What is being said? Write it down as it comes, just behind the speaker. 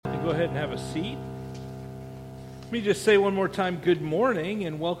Go ahead and have a seat. Let me just say one more time, good morning,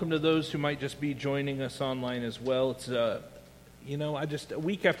 and welcome to those who might just be joining us online as well. It's,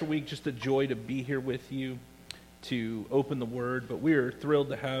 week after week, just a joy to be here with you, to open the Word, but we're thrilled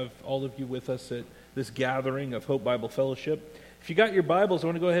to have all of you with us at this gathering of Hope Bible Fellowship. If you got your Bibles, I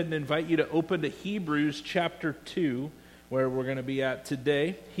want to go ahead and invite you to open to Hebrews chapter 2, where we're going to be at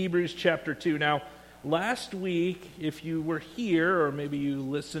today. Hebrews chapter 2. Now, last week, if you were here, or maybe you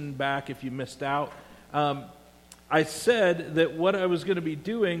listened back if you missed out, I said that what I was going to be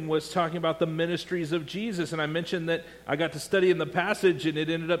doing was talking about the ministries of Jesus, and I mentioned that I got to study in the passage, and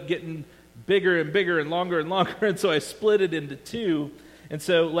it ended up getting bigger and bigger and longer, and so I split it into two. And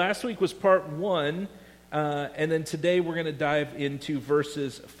so last week was part 1, and then today we're going to dive into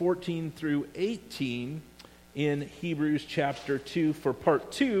verses 14 through 18 in Hebrews chapter 2 for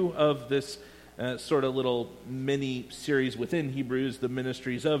part 2 of this sort of little mini series within Hebrews, the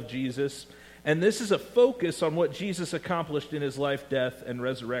ministries of Jesus. And this is a focus on what Jesus accomplished in his life, death, and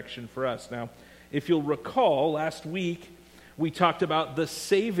resurrection for us. Now, if you'll recall, last week we talked about the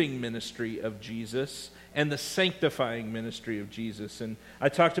saving ministry of Jesus and the sanctifying ministry of Jesus. And I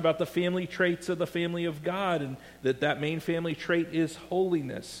talked about the family traits of the family of God, and that main family trait is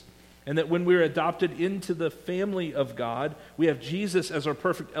holiness. And that when we're adopted into the family of God, we have Jesus as our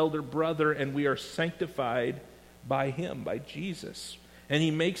perfect elder brother, and we are sanctified by him, by Jesus. And he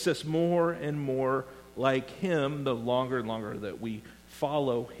makes us more and more like him the longer and longer that we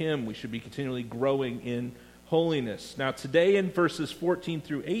follow him. We should be continually growing in holiness. Now today in verses 14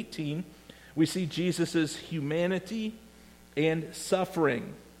 through 18, we see Jesus' humanity and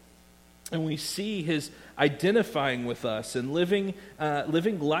suffering. And we see his identifying with us and living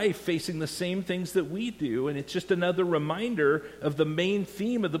life facing the same things that we do. And it's just another reminder of the main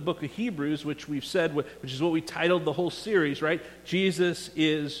theme of the book of Hebrews, which we've said, which is what we titled the whole series, right? Jesus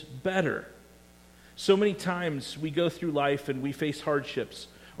is better. So many times we go through life and we face hardships,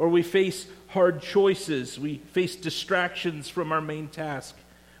 or we face hard choices. We face distractions from our main task.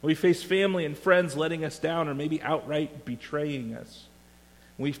 We face family and friends letting us down, or maybe outright betraying us.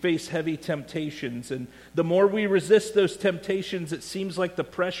 We face heavy temptations, and the more we resist those temptations, it seems like the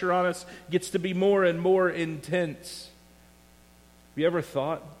pressure on us gets to be more and more intense. Have you ever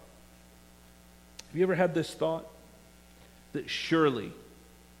had this thought? That surely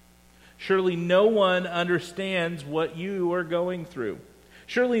no one understands what you are going through.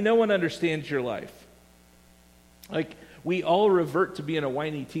 Surely no one understands your life. Like, we all revert to being a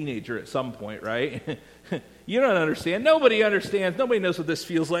whiny teenager at some point, right? You don't understand. Nobody understands. Nobody knows what this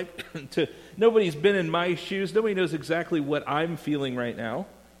feels like. Nobody's been in my shoes. Nobody knows exactly what I'm feeling right now.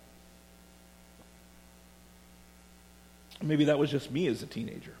 Maybe that was just me as a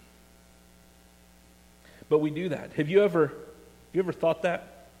teenager. But we do that. Have you ever thought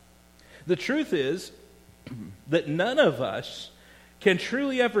that? The truth is that none of us can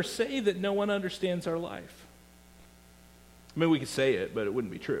truly ever say that no one understands our life. I mean, we could say it, but it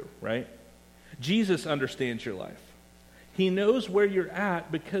wouldn't be true, right? Jesus understands your life. He knows where you're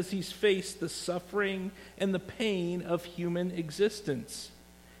at because he's faced the suffering and the pain of human existence.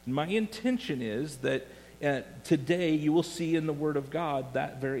 And my intention is that today you will see in the Word of God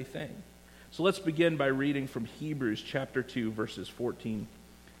that very thing. So let's begin by reading from Hebrews chapter 2, verses 14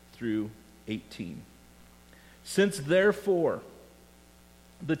 through 18. Since therefore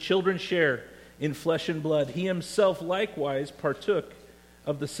the children share in flesh and blood, he himself likewise partook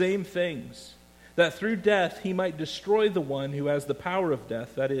of the same things, that through death he might destroy the one who has the power of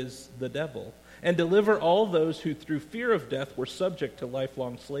death, that is, the devil, and deliver all those who through fear of death were subject to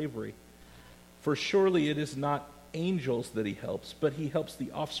lifelong slavery. For surely it is not angels that he helps, but he helps the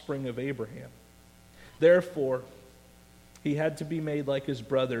offspring of Abraham. Therefore, he had to be made like his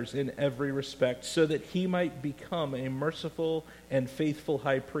brothers in every respect, so that he might become a merciful and faithful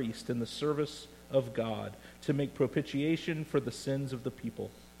high priest in the service of God, to make propitiation for the sins of the people.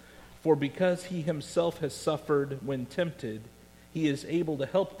 For because he himself has suffered when tempted, he is able to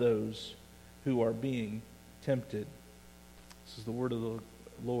help those who are being tempted. This is the word of the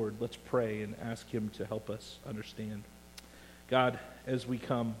Lord. Let's pray and ask him to help us understand. God, as we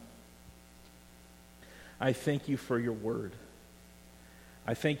come, I thank you for your word.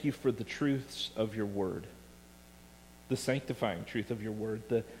 I thank you for the truths of your word, the sanctifying truth of your word,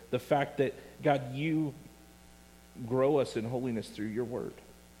 the fact that, God, you grow us in holiness through your word.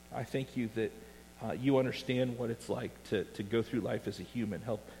 I thank you that you understand what it's like to go through life as a human.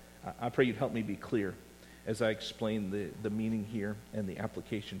 I pray you'd help me be clear as I explain the meaning here and the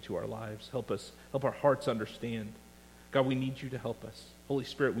application to our lives. Help our hearts understand. God, we need you to help us. Holy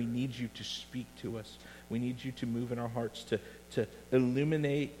Spirit, we need you to speak to us. We need you to move in our hearts to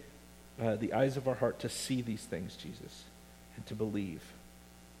illuminate the eyes of our heart to see these things, Jesus, and to believe.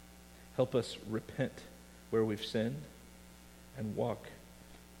 Help us repent where we've sinned and walk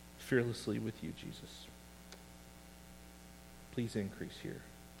fearlessly with you, Jesus. Please increase here.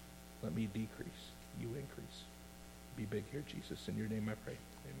 Let me decrease. You increase. Be big here, Jesus. In your name I pray.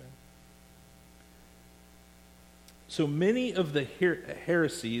 Amen. So many of the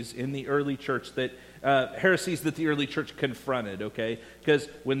heresies in the early church heresies that the early church confronted, okay? Because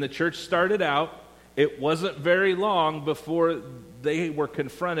when the church started out, it wasn't very long before they were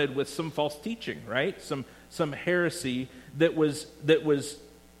confronted with some false teaching, right? Some heresy that was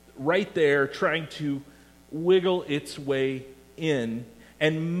right there trying to wiggle its way in.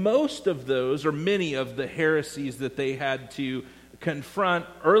 And most of those, or many of the heresies that they had to confront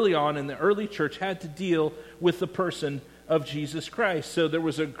early on in the early church had to deal with the person of Jesus Christ. So there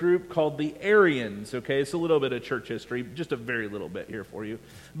was a group called the Arians, okay? It's a little bit of church history, just a very little bit here for you.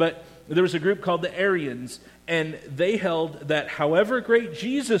 But there was a group called the Arians, and they held that however great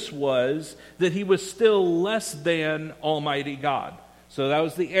Jesus was, that he was still less than Almighty God. So that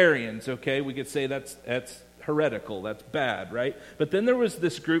was the Arians, okay? We could say that's heretical, that's bad, right? But then there was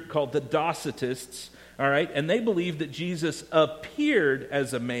this group called the Docetists, all right? And they believed that Jesus appeared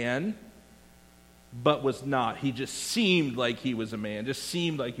as a man, but was not. He just seemed like he was a man, just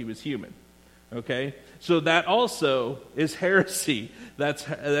seemed like he was human, okay? So that also is heresy. That's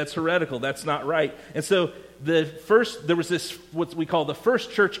heretical. That's not right. And so there was this, what we call the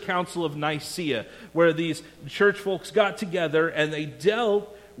First Church Council of Nicaea, where these church folks got together and they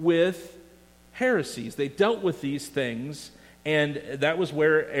dealt with heresies. They dealt with these things, and that was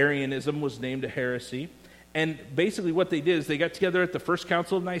where Arianism was named a heresy. And basically what they did is they got together at the First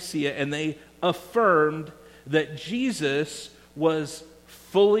Council of Nicaea and they affirmed that Jesus was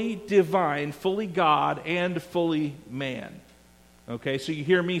fully divine, fully God, and fully man. Okay, so you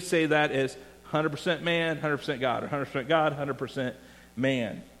hear me say that as 100% man, 100% God, or 100% God, 100%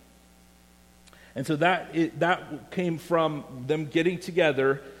 man. And so that came from them getting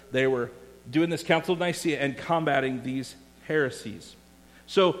together. They were doing this Council of Nicaea and combating these heresies.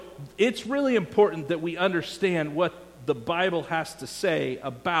 So it's really important that we understand what the Bible has to say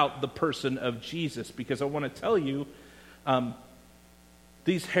about the person of Jesus, because I want to tell you,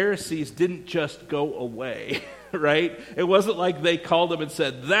 these heresies didn't just go away, right? It wasn't like they called them and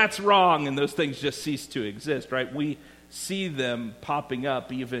said, that's wrong, and those things just ceased to exist, right? We see them popping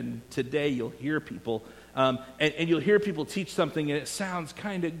up even today. You'll hear people, and you'll hear people teach something, and it sounds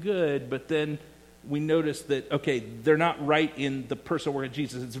kind of good, but then we notice that, okay, they're not right in the personal work of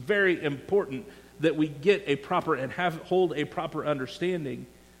Jesus. It's very important that we get a proper and hold a proper understanding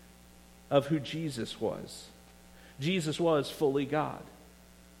of who Jesus was. Jesus was fully God.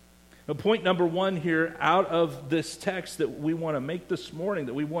 Now, point number one here out of this text that we want to make this morning,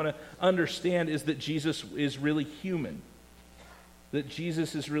 that we want to understand, is that Jesus is really human. That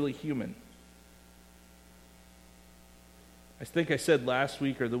Jesus is really human. I think I said last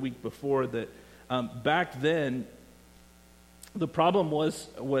week or the week before that back then, the problem was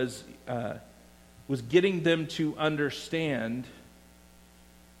getting them to understand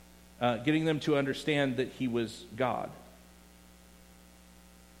that he was God.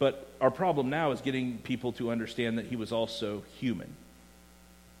 But our problem now is getting people to understand that he was also human.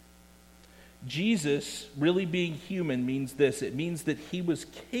 Jesus really being human means this. It means that he was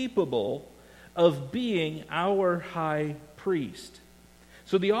capable of being our high priest.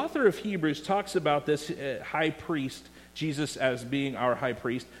 So the author of Hebrews talks about this high priest, Jesus as being our high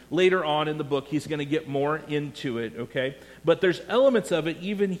priest. Later on in the book, he's going to get more into it, okay? But there's elements of it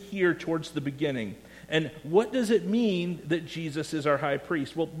even here towards the beginning. And what does it mean that Jesus is our high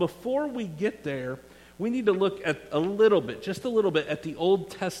priest? Well, before we get there, we need to look at just a little bit, at the Old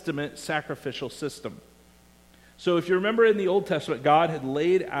Testament sacrificial system. So if you remember in the Old Testament, God had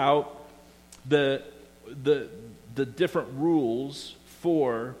laid out the different rules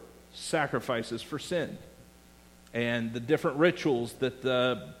for sacrifices for sin, and the different rituals that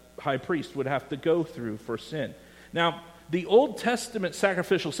the high priest would have to go through for sin. Now, the Old Testament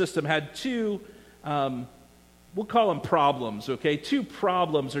sacrificial system had two, we'll call them problems, okay? Two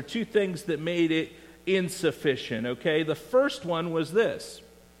problems, or two things that made it insufficient, okay? The first one was this.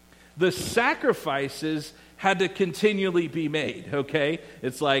 The sacrifices had to continually be made, okay?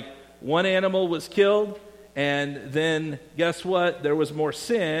 It's like one animal was killed, and then guess what? There was more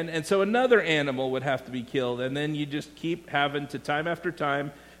sin, and so another animal would have to be killed, and then you just keep having to, time after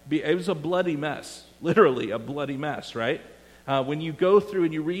time, it was a bloody mess, literally a bloody mess, right? When you go through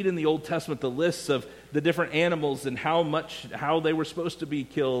and you read in the Old Testament the lists of the different animals and how they were supposed to be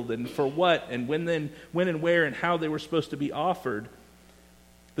killed and for what and when and where and how they were supposed to be offered,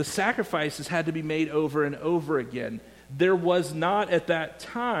 The sacrifices had to be made over and over again. There was not at that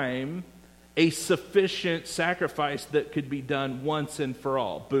time a sufficient sacrifice that could be done once and for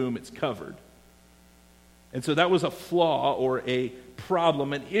all. Boom, it's covered. And so that was a flaw or a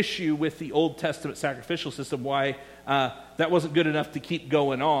problem, an issue with the Old Testament sacrificial system, why that wasn't good enough to keep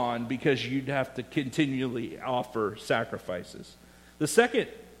going on, because you'd have to continually offer sacrifices. The second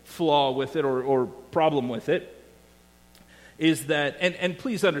flaw with it, or problem with it, is that, and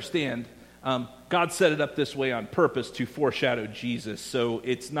please understand, God set it up this way on purpose to foreshadow Jesus, so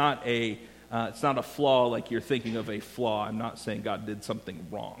it's not a flaw like you're thinking of a flaw. I'm not saying God did something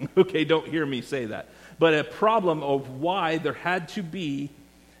wrong. Okay, don't hear me say that. But a problem of why there had to be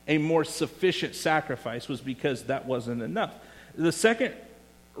a more sufficient sacrifice was because that wasn't enough. The second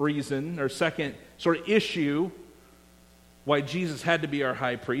reason, or second sort of issue why Jesus had to be our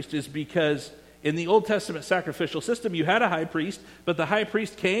high priest is because in the Old Testament sacrificial system, you had a high priest, but the high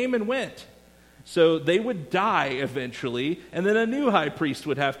priest came and went. So they would die eventually, and then a new high priest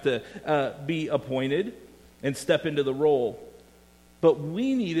would have to be appointed and step into the role. But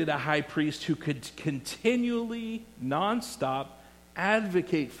we needed a high priest who could continually, nonstop,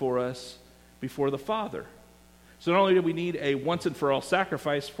 advocate for us before the Father. So not only did we need a once and for all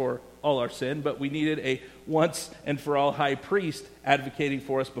sacrifice for all our sin, but we needed a once and for all high priest advocating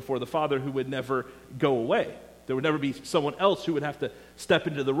for us before the Father who would never go away. There would never be someone else who would have to step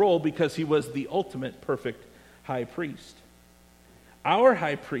into the role because he was the ultimate perfect high priest. Our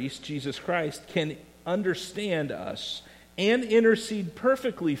high priest, Jesus Christ, can understand us and intercede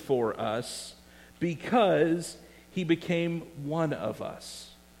perfectly for us because he became one of us.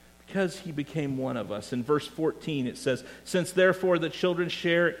 Because he became one of us. In verse 14 it says, "Since therefore the children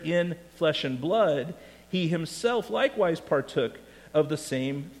share in flesh and blood, he himself likewise partook of the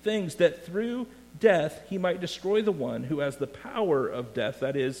same things, that through death he might destroy the one who has the power of death,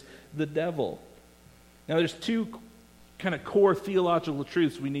 that is, the devil." Now there's two kind of core theological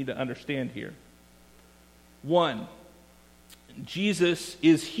truths we need to understand here. One, Jesus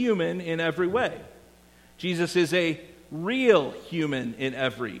is human in every way. Jesus is a real human in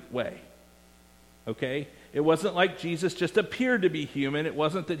every way. Okay? It wasn't like Jesus just appeared to be human. It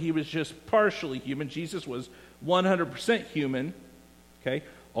wasn't that he was just partially human. Jesus was 100% human. Okay?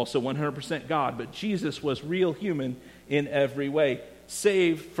 Also 100% God. But Jesus was real human in every way,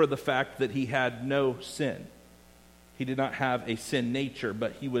 save for the fact that he had no sin. He did not have a sin nature,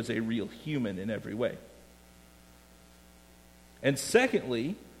 but he was a real human in every way. And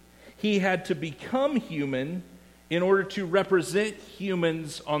secondly, he had to become human in order to represent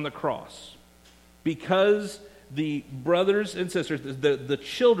humans on the cross. Because the brothers and sisters, the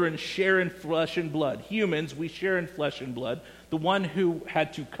children share in flesh and blood. Humans, we share in flesh and blood. The one who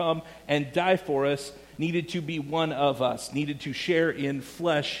had to come and die for us needed to be one of us, needed to share in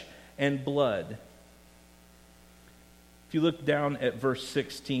flesh and blood. If you look down at verse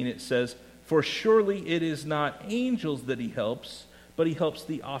 16, it says, "For surely it is not angels that he helps, but he helps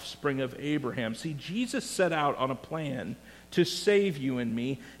the offspring of Abraham." See, Jesus set out on a plan to save you and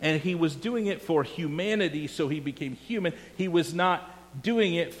me, and he was doing it for humanity, so he became human. He was not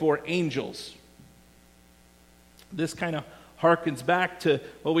doing it for angels. This kind of harkens back to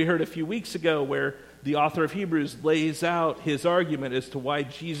what we heard a few weeks ago, where the author of Hebrews lays out his argument as to why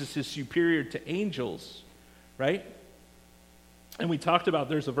Jesus is superior to angels, right? And we talked about,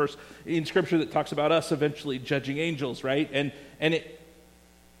 there's a verse in Scripture that talks about us eventually judging angels, right? And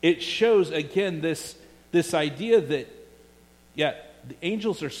it shows, again, this idea that, yeah, the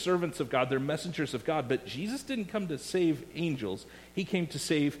angels are servants of God, they're messengers of God, but Jesus didn't come to save angels. He came to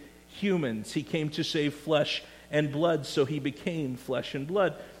save humans. He came to save flesh and blood, so he became flesh and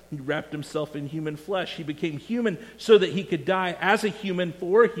blood. He wrapped himself in human flesh. He became human so that he could die as a human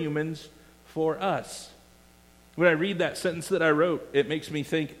for humans, for us. When I read that sentence that I wrote, it makes me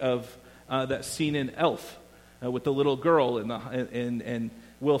think of that scene in Elf with the little girl and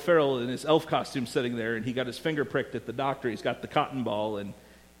Will Ferrell in his elf costume sitting there, and he got his finger pricked at the doctor. He's got the cotton ball, and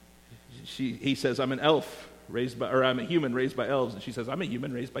he says, "I'm an elf I'm a human raised by elves," and she says, "I'm a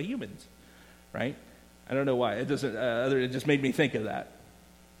human raised by humans." Right? I don't know why. It doesn't. It just made me think of that.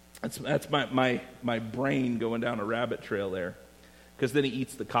 That's my brain going down a rabbit trail there, because then he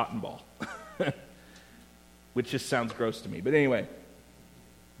eats the cotton ball. Which just sounds gross to me. But anyway,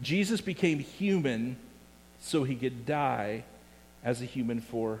 Jesus became human so he could die as a human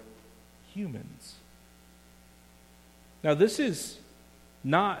for humans. Now, this is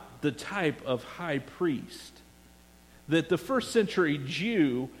not the type of high priest that the first century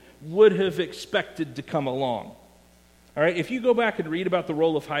Jew would have expected to come along. All right, if you go back and read about the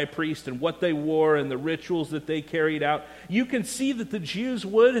role of high priest and what they wore and the rituals that they carried out, you can see that the Jews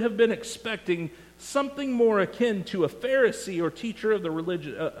would have been expecting something more akin to a Pharisee or teacher of the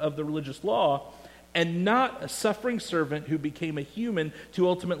religious law, and not a suffering servant who became a human to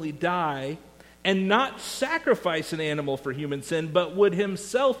ultimately die, and not sacrifice an animal for human sin, but would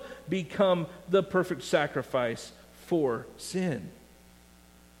himself become the perfect sacrifice for sin.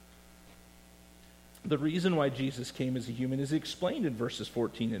 The reason why Jesus came as a human is explained in verses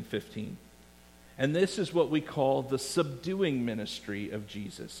 14 and 15. And this is what we call the subduing ministry of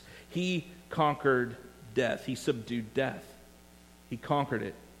Jesus. He conquered death. He subdued death. He conquered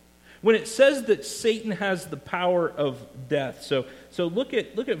it. When it says that Satan has the power of death, so look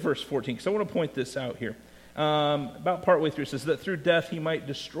at verse 14, because I want to point this out here. About partway through, it says that through death he might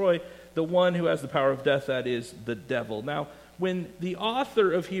destroy the one who has the power of death, that is, the devil. Now, when the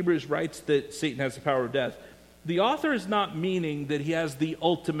author of Hebrews writes that Satan has the power of death, the author is not meaning that he has the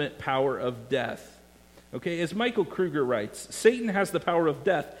ultimate power of death. Okay, as Michael Kruger writes, Satan has the power of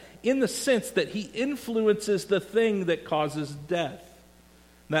death in the sense that he influences the thing that causes death.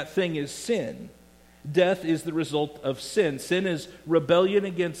 That thing is sin. Death is the result of sin. Sin is rebellion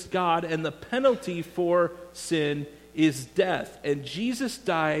against God, and the penalty for sin is death. And Jesus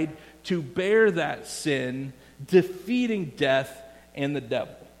died to bear that sin, defeating death and the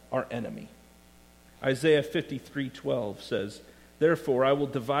devil, our enemy. Isaiah 53:12 says, "Therefore I will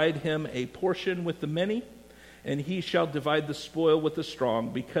divide him a portion with the many, and he shall divide the spoil with the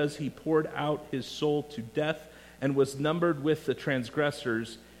strong, because he poured out his soul to death and was numbered with the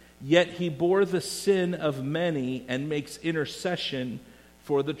transgressors. Yet he bore the sin of many and makes intercession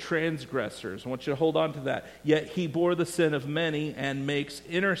for the transgressors." I want you to hold on to that. Yet he bore the sin of many and makes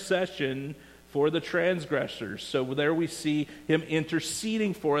intercession for the transgressors. So there we see him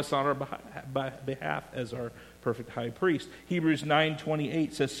interceding for us on our behalf as our perfect high priest. Hebrews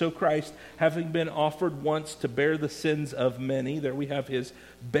 9:28 says, "So Christ, having been offered once to bear the sins of many," there we have his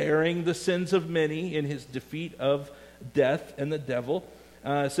bearing the sins of many in his defeat of death and the devil.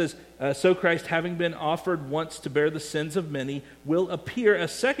 It says, "So Christ, having been offered once to bear the sins of many, will appear a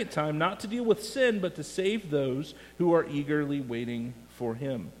second time, not to deal with sin, but to save those who are eagerly waiting for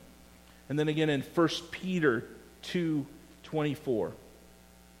him." And then again in 1 Peter 2:24,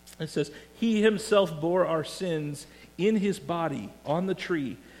 it says, "He himself bore our sins in his body on the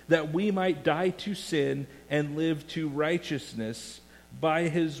tree, that we might die to sin and live to righteousness. By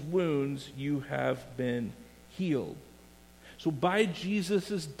his wounds you have been healed." So by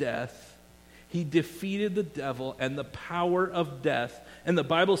Jesus' death, he defeated the devil and the power of death. And the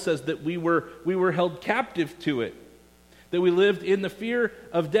Bible says that we were held captive to it, that we lived in the fear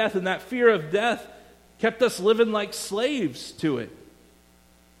of death, and that fear of death kept us living like slaves to it.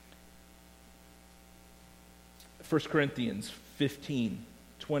 1 Corinthians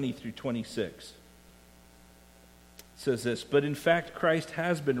 15:20 through 26 says this, "But in fact Christ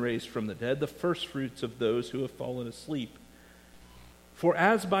has been raised from the dead, the firstfruits of those who have fallen asleep. For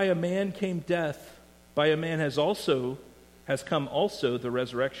as by a man came death, by a man has come also the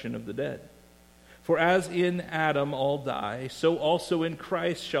resurrection of the dead. For as in Adam all die, so also in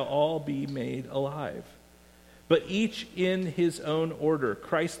Christ shall all be made alive. But each in his own order,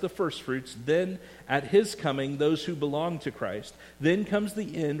 Christ the firstfruits, then at his coming those who belong to Christ. Then comes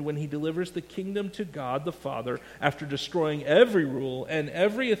the end when he delivers the kingdom to God the Father, after destroying every rule and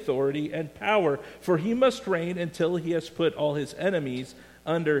every authority and power, for he must reign until he has put all his enemies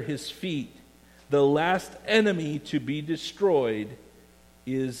under his feet. The last enemy to be destroyed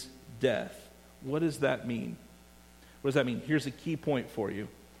is death." What does that mean? What does that mean? Here's a key point for you.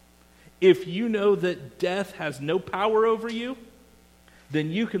 If you know that death has no power over you, then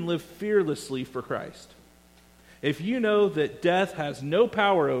you can live fearlessly for Christ. If you know that death has no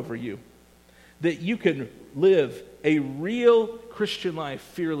power over you, that you can live a real Christian life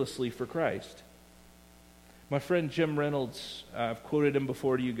fearlessly for Christ. My friend Jim Reynolds, I've quoted him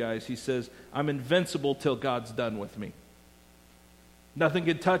before to you guys. He says, "I'm invincible till God's done with me. Nothing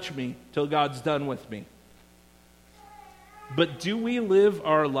can touch me till God's done with me." But do we live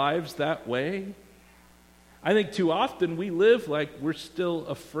our lives that way? I think too often we live like we're still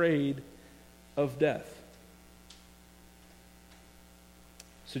afraid of death.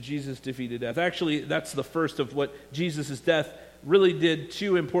 So Jesus defeated death. Actually, that's the first of what Jesus' death really did.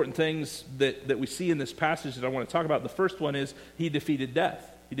 Two important things that we see in this passage that I want to talk about. The first one is he defeated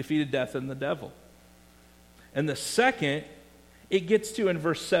death. He defeated death and the devil. And the second, it gets to in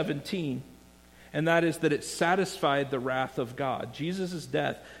verse 17. And that is that it satisfied the wrath of God. Jesus'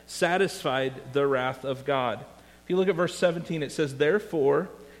 death satisfied the wrath of God. If you look at verse 17, it says, "Therefore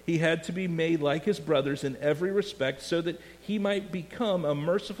he had to be made like his brothers in every respect so that he might become a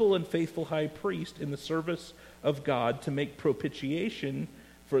merciful and faithful high priest in the service of God to make propitiation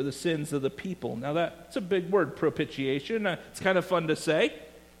for the sins of the people. Now that's a big word, propitiation. It's kind of fun to say.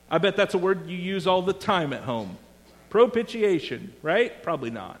 I bet that's a word you use all the time at home. Propitiation, right? Probably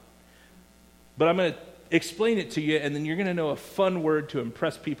not. But I'm going to explain it to you, and then you're going to know a fun word to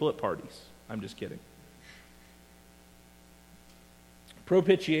impress people at parties. I'm just kidding.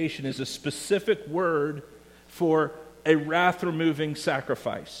 Propitiation is a specific word for a wrath-removing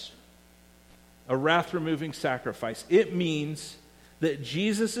sacrifice. A wrath-removing sacrifice. It means that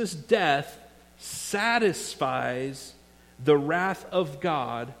Jesus' death satisfies the wrath of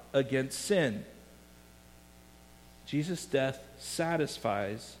God against sin. Jesus' death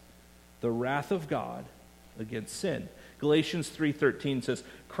satisfies the wrath of God against sin. Galatians 3:13 says,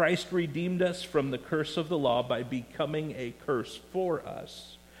 Christ redeemed us from the curse of the law by becoming a curse for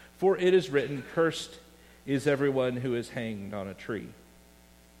us. For it is written, cursed is everyone who is hanged on a tree.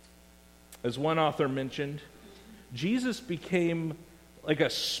 As one author mentioned, Jesus became like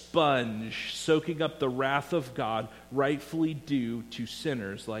a sponge, soaking up the wrath of God rightfully due to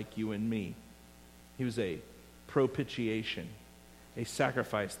sinners like you and me. He was a propitiation, a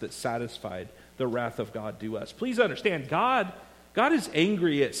sacrifice that satisfied the wrath of God due us. Please understand, God is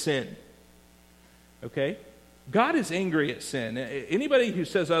angry at sin. Okay? God is angry at sin. Anybody who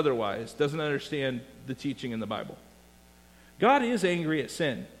says otherwise doesn't understand the teaching in the Bible. God is angry at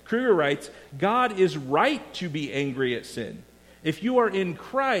sin. Kruger writes, God is right to be angry at sin. If you are in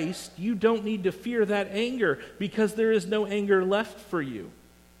Christ, you don't need to fear that anger because there is no anger left for you.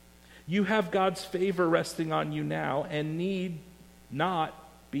 You have God's favor resting on you now and need not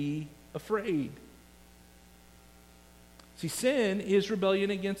be afraid. See, sin is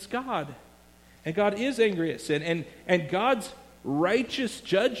rebellion against God. And God is angry at sin. And God's righteous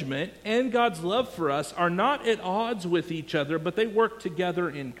judgment and God's love for us are not at odds with each other, but they work together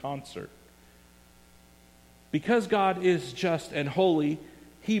in concert. Because God is just and holy,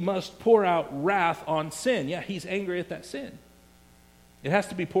 he must pour out wrath on sin. Yeah, he's angry at that sin. It has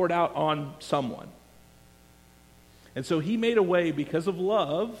to be poured out on someone. And so he made a way because of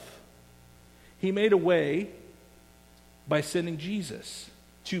love. He made a way by sending Jesus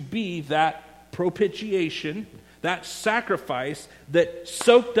to be that propitiation, that sacrifice that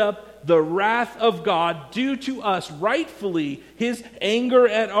soaked up the wrath of God due to us rightfully. His anger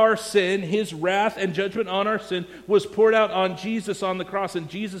at our sin, his wrath and judgment on our sin was poured out on Jesus on the cross, and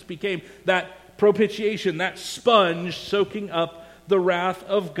Jesus became that propitiation, that sponge soaking up the wrath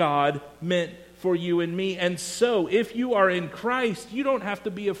of God meant for you and me. And so, if you are in Christ, you don't have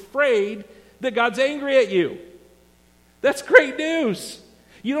to be afraid that God's angry at you. That's great news.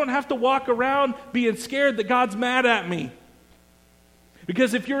 You don't have to walk around being scared that God's mad at me.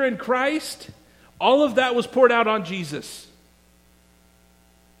 Because if you're in Christ, all of that was poured out on Jesus.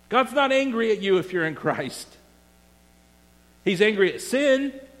 God's not angry at you if you're in Christ. He's angry at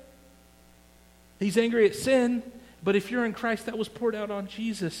sin. He's angry at sin. But if you're in Christ, that was poured out on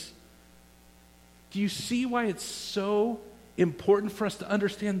Jesus. Do you see why it's so important for us to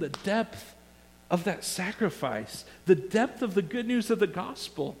understand the depth of that sacrifice, the depth of the good news of the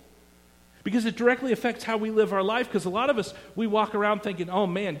gospel? Because it directly affects how we live our life. Because a lot of us, we walk around thinking, oh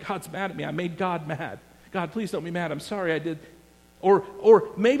man, God's mad at me. I made God mad. God, please don't be mad. I'm sorry I did. Or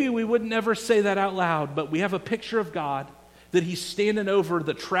maybe we would never say that out loud, but we have a picture of God that he's standing over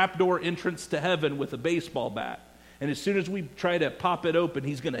the trapdoor entrance to heaven with a baseball bat. And as soon as we try to pop it open,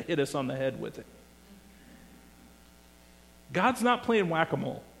 he's going to hit us on the head with it. God's not playing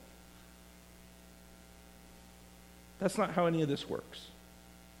whack-a-mole. That's not how any of this works.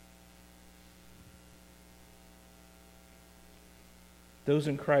 Those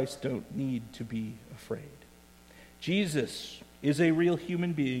in Christ don't need to be afraid. Jesus is a real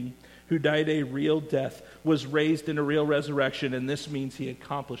human being who died a real death, was raised in a real resurrection, and this means he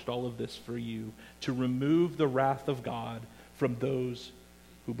accomplished all of this for you, to remove the wrath of God from those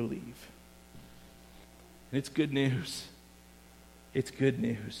who believe. And it's good news. It's good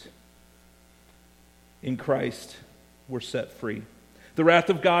news. In Christ, we're set free. The wrath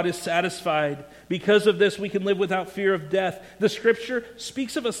of God is satisfied. Because of this, we can live without fear of death. The Scripture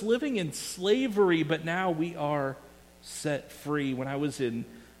speaks of us living in slavery, but now we are set free. When I was in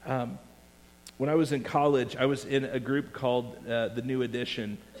college, I was in a group called the New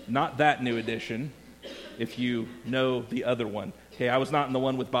Edition. Not that New Edition, if you know the other one. Okay, I was not in the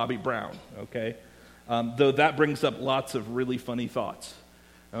one with Bobby Brown. Okay, though that brings up lots of really funny thoughts.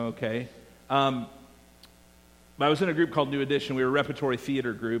 Okay. I was in a group called New Edition. We were a repertory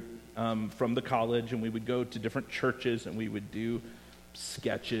theater group from the college, and we would go to different churches, and we would do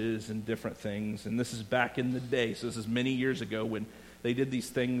sketches and different things. And this is back in the day, so this is many years ago when they did these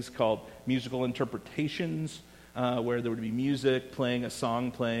things called musical interpretations, where there would be music playing, a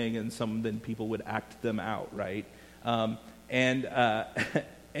song playing, and then people would act them out, right? And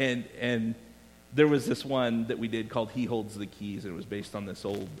there was this one that we did called "He Holds the Keys," and it was based on this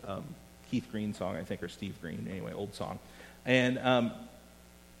old Keith Green song, I think, or Steve Green, anyway, old song. And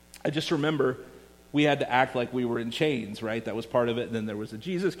I just remember we had to act like we were in chains, right? That was part of it. And then there was a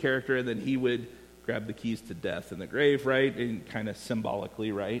Jesus character, and then he would grab the keys to death in the grave, right? And kind of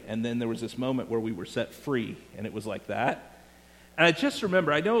symbolically, right? And then there was this moment where we were set free, and it was like that. And I just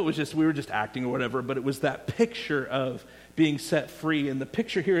remember, I know it was just, we were just acting or whatever, but it was that picture of being set free. And the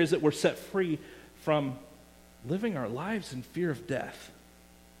picture here is that we're set free from living our lives in fear of death,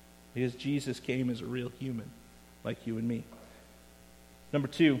 because Jesus came as a real human, like you and me. Number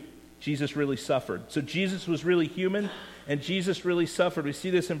 2, Jesus really suffered. So Jesus was really human, and Jesus really suffered. We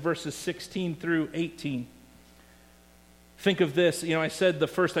see this in verses 16 through 18. Think of this. I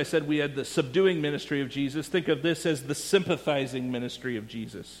said we had the subduing ministry of Jesus. Think of this as the sympathizing ministry of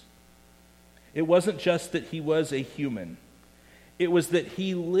Jesus. It wasn't just that he was a human. It was that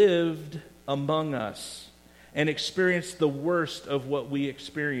he lived among us and experienced the worst of what we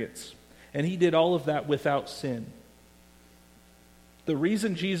experience. And he did all of that without sin. The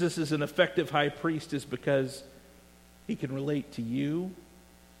reason Jesus is an effective high priest is because he can relate to you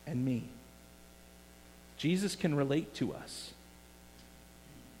and me. Jesus can relate to us.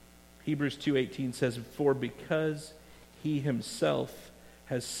 Hebrews 2:18 says, "For because he himself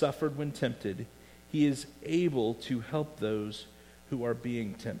has suffered when tempted, he is able to help those who are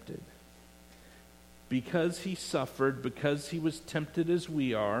being tempted." Because he suffered, because he was tempted as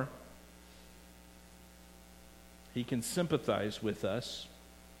we are, he can sympathize with us.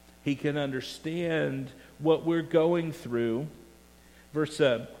 He can understand what we're going through. Look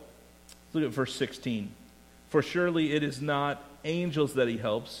at verse 16. "For surely it is not angels that he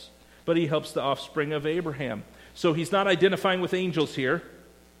helps, but he helps the offspring of Abraham." So he's not identifying with angels here.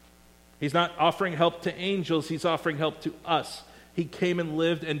 He's not offering help to angels. He's offering help to us. He came and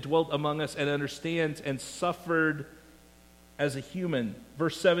lived and dwelt among us and understands and suffered as a human.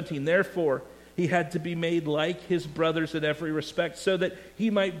 Verse 17, "Therefore he had to be made like his brothers in every respect, so that he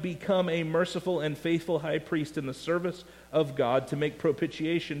might become a merciful and faithful high priest in the service of God to make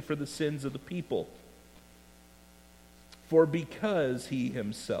propitiation for the sins of the people. For because he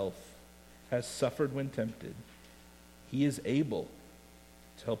himself has suffered when tempted, he is able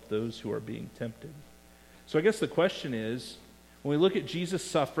to help those who are being tempted." So I guess the question is, when we look at Jesus'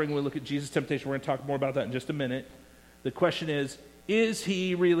 suffering, when we look at Jesus' temptation, we're going to talk more about that in just a minute. The question is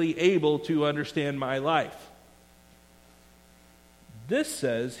he really able to understand my life? This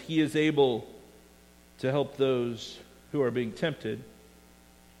says he is able to help those who are being tempted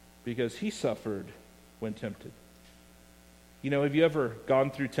because he suffered when tempted. Have you ever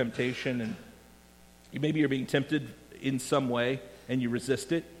gone through temptation and maybe you're being tempted in some way and you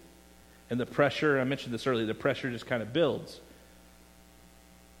resist it? And the pressure, I mentioned this earlier, the pressure just kind of builds.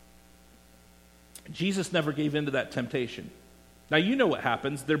 Jesus never gave in to that temptation. Now, you know what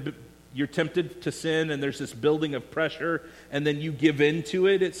happens. You're tempted to sin, and there's this building of pressure, and then you give in to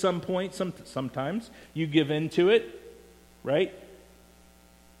it at some point. Sometimes you give in to it, right?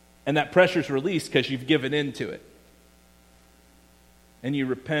 And that pressure's released because you've given in to it. And you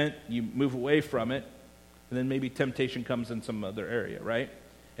repent, you move away from it, and then maybe temptation comes in some other area, right?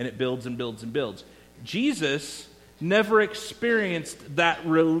 And it builds and builds and builds. Jesus never experienced that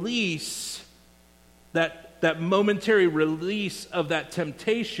release, that momentary release of that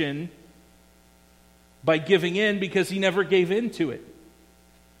temptation by giving in, because he never gave in to it.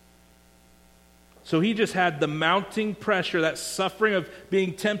 So he just had the mounting pressure, that suffering of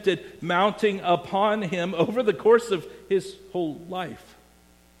being tempted, mounting upon him over the course of his whole life,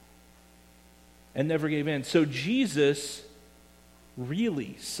 and never gave in. So Jesus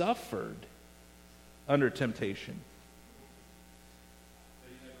really suffered under temptation.